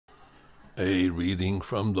A reading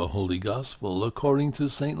from the Holy Gospel according to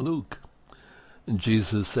St. Luke.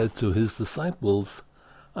 Jesus said to his disciples,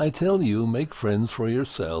 I tell you, make friends for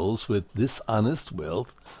yourselves with dishonest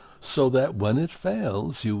wealth, so that when it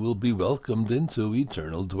fails, you will be welcomed into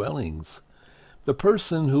eternal dwellings. The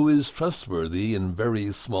person who is trustworthy in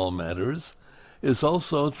very small matters is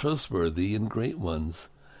also trustworthy in great ones,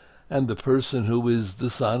 and the person who is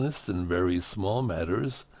dishonest in very small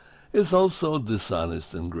matters is also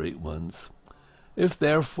dishonest in great ones. If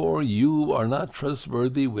therefore you are not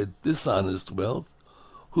trustworthy with dishonest wealth,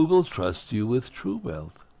 who will trust you with true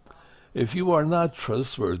wealth? If you are not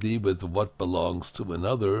trustworthy with what belongs to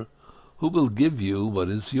another, who will give you what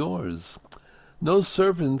is yours? No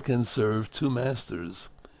servant can serve two masters.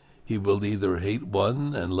 He will either hate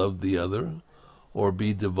one and love the other, or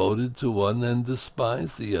be devoted to one and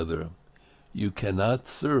despise the other. You cannot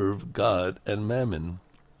serve God and mammon.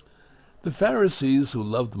 The Pharisees who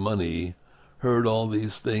loved money heard all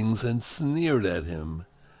these things and sneered at him.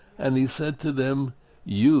 And he said to them,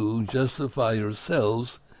 You justify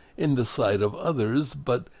yourselves in the sight of others,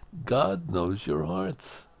 but God knows your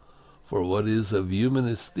hearts. For what is of human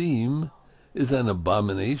esteem is an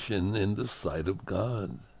abomination in the sight of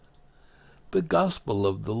God. The Gospel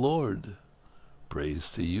of the Lord.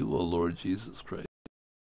 Praise to you, O Lord Jesus Christ.